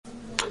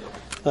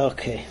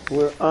Okay,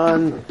 we're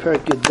on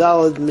Perek Yud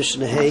Daled,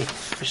 Mishnah Hey.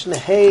 Mishnah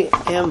Hey,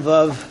 and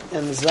Vav,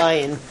 and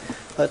Zayin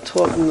are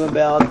talking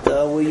about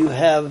where you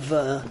have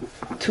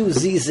two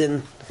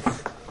zizin,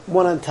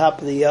 one on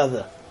top of the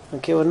other.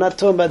 Okay, we're not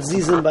talking about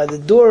zizin by the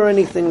door or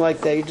anything like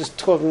that. You're just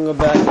talking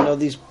about,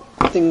 these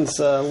things,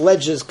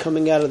 ledges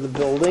coming out of the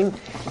building.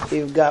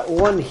 You've got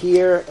one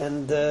here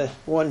and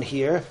one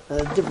here,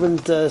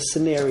 different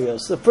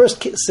scenarios. The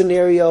first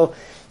scenario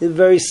is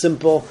very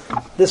simple.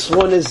 This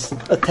one is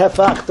a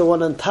tefach, the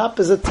one on top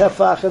is a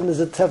tefach, and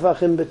there's a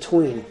tefach in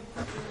between.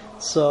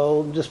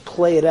 So just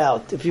play it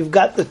out. If you've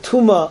got the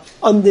tumah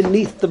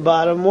underneath the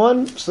bottom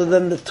one, so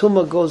then the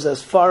tumah goes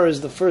as far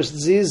as the first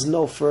ziz,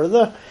 no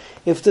further.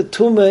 If the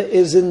tumah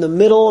is in the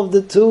middle of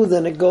the two,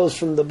 then it goes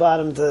from the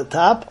bottom to the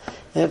top.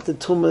 And if the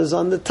tumah is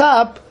on the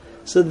top,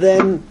 so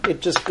then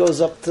it just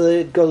goes up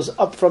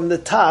from the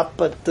top,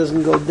 but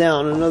doesn't go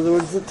down. In other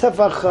words, the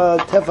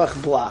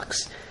tefach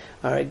blocks.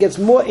 All right, it gets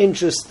more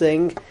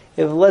interesting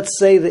if, let's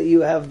say, that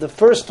you have the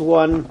first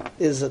one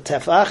is a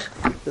tefach,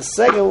 the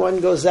second one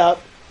goes out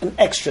an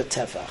extra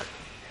tefach.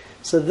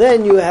 So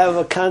then you have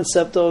a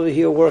concept over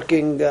here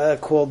working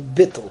called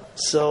bittul.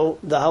 So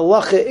the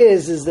halacha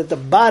is that the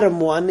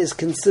bottom one is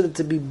considered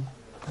to be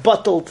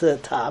buttal to the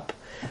top,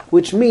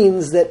 which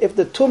means that if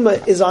the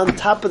tumah is on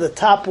top of the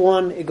top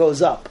one, it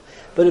goes up.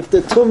 But if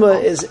the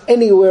tumah is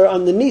anywhere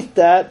underneath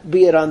that,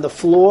 be it on the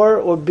floor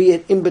or be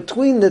it in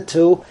between the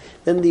two,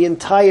 then the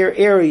entire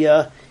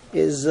area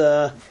is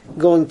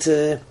going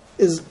to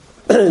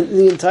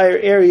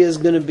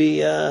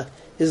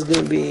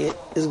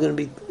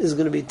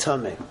be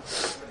tummy.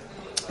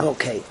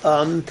 Okay.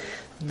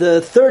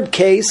 The third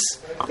case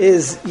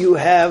is you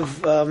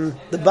have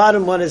the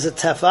bottom one is a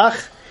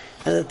tefach,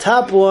 and the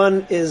top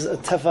one is a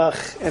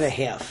tefach and a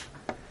half.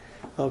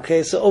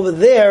 Okay, so over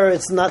there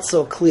it's not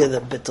so clear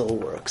that bittul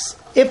works.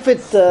 If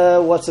it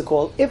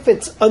If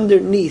it's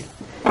underneath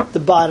the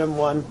bottom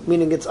one,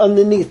 meaning it's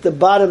underneath the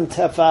bottom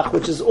tefach,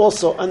 which is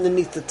also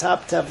underneath the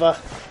top tefach,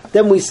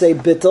 then we say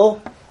bittul,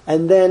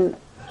 and then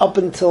up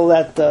until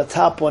that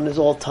top one is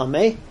all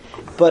tameh.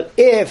 But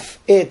if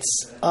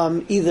it's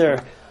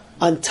either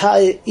on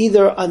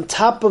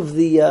top of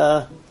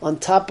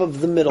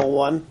the middle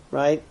one,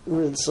 right?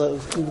 So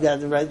you've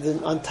got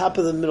on top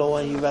of the middle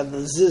one, you've got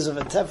the ziz of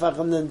a tefach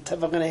and then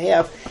tefach and a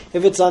half.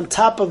 If it's on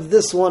top of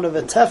this one of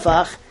a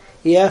tefach,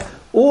 yeah,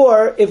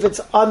 or if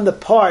it's on the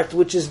part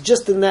which is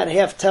just in that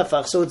half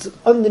tefach, so it's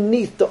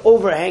underneath the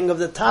overhang of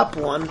the top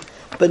one,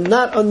 but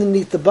not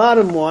underneath the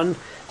bottom one,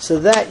 so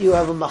that you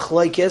have a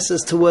machlokes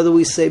as to whether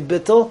we say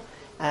bittul,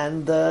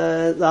 and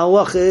the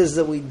halacha is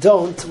that we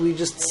don't. We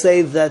just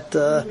say that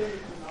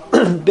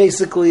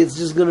basically it's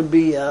just going to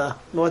be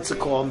what's it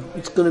called?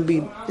 It's going to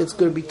be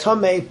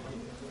tameh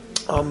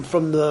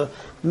from the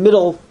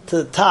middle to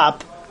the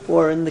top.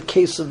 Or in the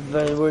case of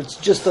where it's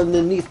just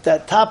underneath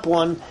that top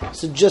one,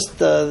 so just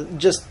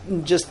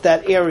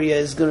that area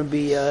is going to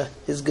be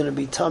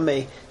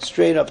tameh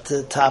straight up to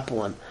the top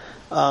one.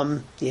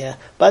 Yeah.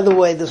 By the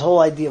way, this whole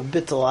idea of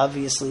bittul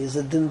obviously is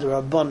a din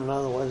d'rabbanan.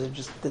 Otherwise,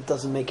 it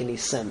doesn't make any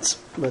sense.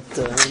 But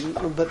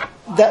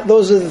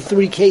those are the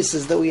three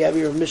cases that we have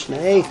here in Mishnah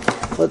Hey.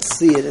 Let's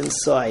see it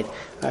inside.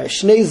 All right,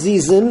 Shnei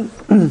Zizin.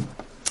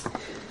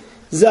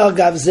 So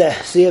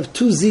you have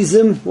two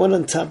zizim, one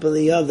on top of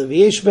the other.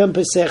 V'yesh ben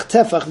pesach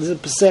tefach. There's a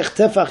pesach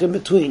tefach in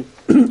between.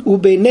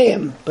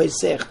 Ubeineim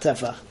pesach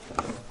tefach.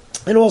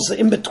 And also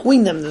in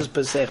between them there's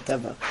pesach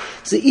tefach.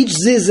 So each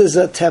ziz is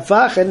a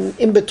tefach, and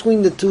in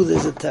between the two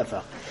there's a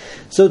tefach.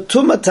 So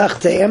tumah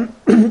tachteim,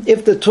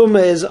 if the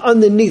tumah is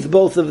underneath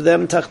both of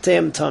them,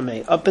 tachteim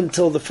tameh, up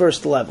until the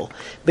first level.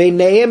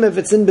 Beineim, if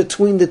it's in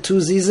between the two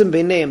zizim,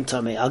 beineim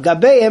tameh. Al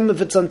gabeim,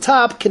 if it's on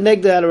top,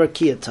 keneged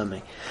arakia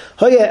tameh.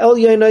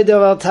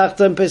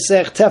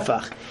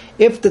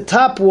 If the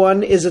top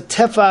one is a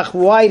tefach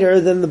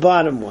wider than the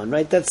bottom one,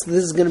 right? This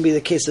is going to be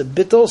the case of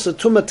bittul. So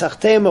tumah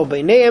tachteim or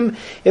beineim.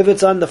 If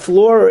it's on the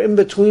floor or in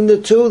between the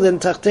two, then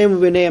tachteim or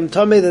beineim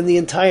tameh. Then the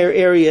entire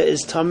area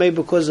is tameh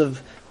because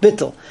of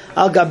bittul.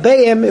 Al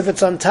gabeim, if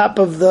it's on top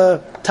of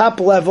the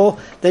top level,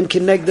 then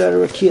kinegda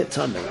rakia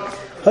tameh.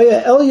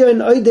 Hoya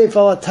elyon oidef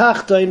ala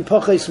tachtoin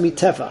poches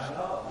mitefach.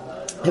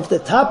 If the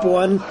top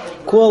one,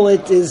 call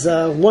it is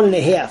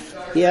 1.5.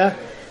 Yeah,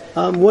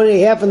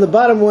 1.5, and the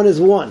bottom one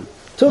is 1.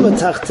 Tumah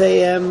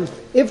tachteim.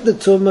 If the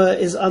tumah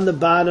is on the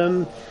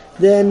bottom,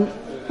 then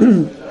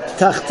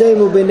tachteim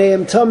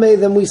u'beineim tameh.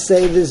 Then we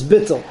say this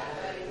bittul.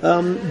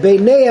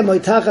 Beineim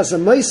oitachas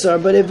amoisar.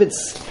 But if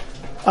it's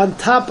on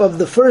top of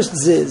the first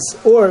ziz,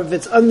 or if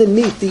it's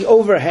underneath the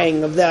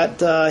overhang of that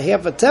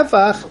half a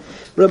tefach,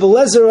 Rabbi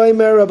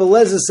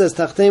Lezer says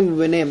tachteim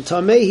u'beineim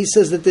tameh. He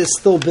says that there's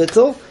still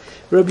bittul.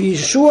 Rabbi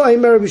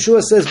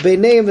Yeshua says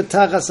beineim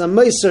v'tachas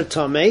amoisar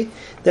tameh,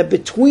 that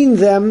between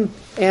them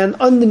and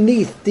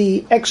underneath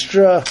the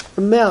extra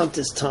amount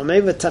is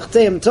tameh,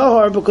 v'tachteim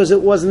tahar, because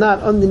it was not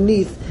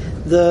underneath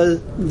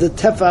the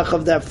tefach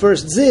of that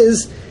first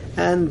ziz,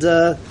 and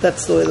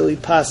that's the way that we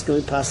paskin.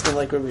 We paskin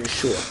like Rabbi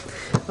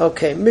Yeshua.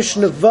 Okay,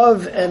 Mishnah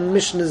Vav and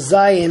Mishnah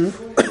Zayin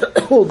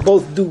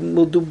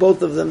we'll do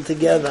both of them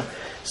together.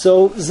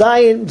 So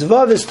Zayin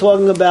Dvav is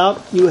talking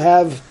about you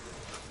have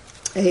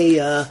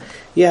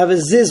a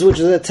ziz which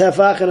is a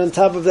tefach, and on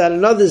top of that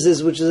another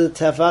ziz which is a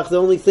tefach.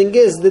 The only thing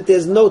is that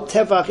there's no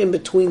tefach in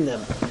between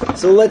them.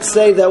 So let's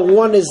say that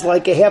one is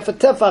like a half a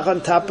tefach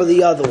on top of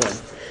the other one.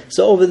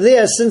 So over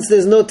there, since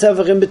there's no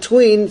tefach in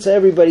between, so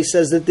everybody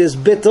says that there's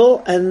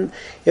bittul, and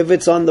if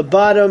it's on the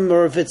bottom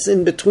or if it's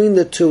in between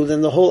the two,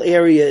 then the whole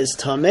area is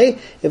tameh.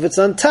 If it's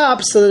on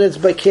top, so that it's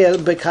bekas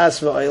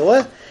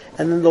v'oila.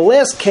 And then the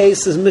last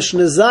case is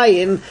Mishnah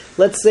Zayin.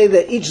 Let's say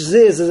that each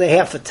ziz is a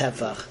half a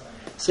tefach.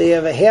 So you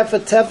have a half a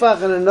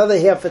tefach and another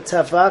half a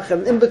tefach,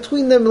 and in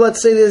between them,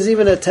 let's say there's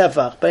even a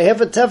tefach. But a half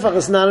a tefach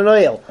is not an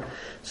oil.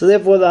 So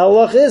therefore the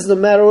halach is, no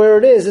matter where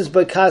it is, it's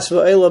bekas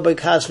v'oila,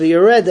 bekas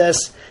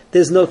v'yeredes.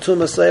 There's no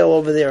tumas oil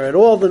over there at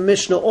all. The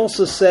Mishnah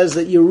also says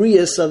that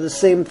ureas are the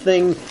same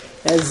thing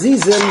as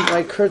zizim,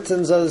 like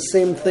curtains are the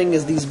same thing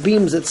as these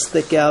beams that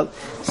stick out.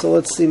 So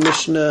let's see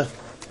Mishnah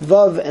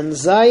Vav and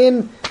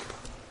Zayin.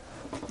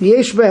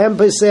 Yesh behem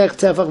pesach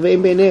tefach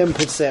ve'im beinehem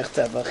pesach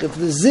tefach. If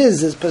the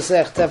ziz is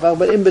pesach tefach,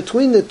 but in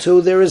between the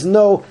two there is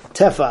no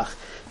tefach.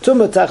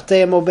 Tuma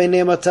tachteim o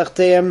beinehem o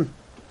tachteim.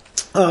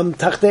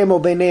 Tachteim o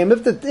beinehem.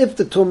 If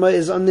the tumah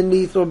is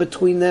underneath or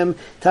between them,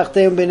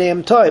 tachteim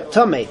beinehem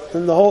tamei.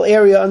 Then the whole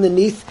area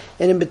underneath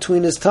and in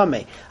between is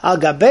tamei. Al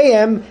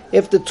gabeim,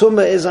 if the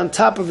tumah is on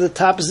top of the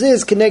top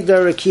ziz, connecta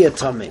rakia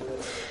tamei.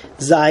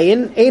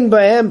 Zayin, ein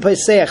bahem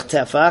pesach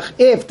tefach.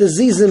 If the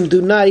zizim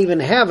do not even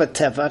have a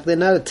tefach, they're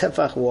not a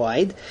tefach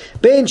wide.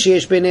 Ben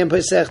sheish beinehem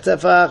pesach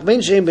tefach, ben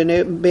shein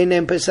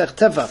beinehem pesach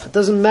tefach. It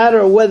doesn't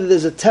matter whether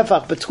there's a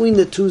tefach between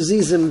the two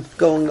zizim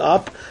going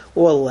up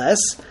or less.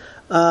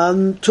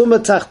 Tuma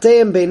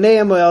tachteim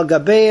beinehem or al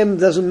gabeim.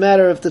 Doesn't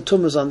matter if the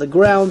tumah is on the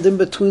ground, in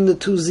between the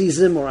two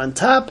zizim, or on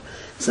top.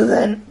 So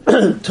then,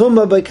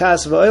 tuma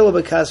bekas v'oil,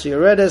 bekas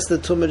v'yeredes, the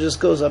tuma just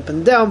goes up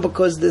and down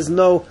because there's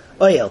no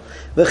oil.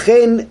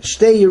 V'chein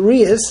shtei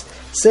yiriyas,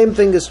 same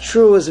thing is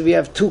true as if you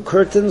have two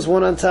curtains,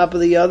 one on top of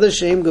the other,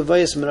 sheim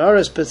gevayis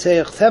menaras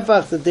peteach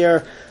tefach, that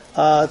they're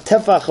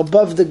tefach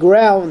above the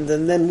ground,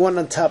 and then one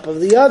on top of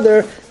the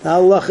other. The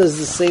halach is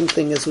the same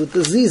thing as with the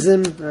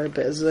zizim. All right,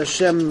 Be'ez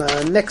Hashem,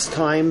 next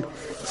time,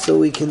 so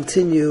we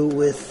continue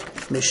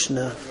with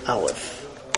Mishnah Aleph.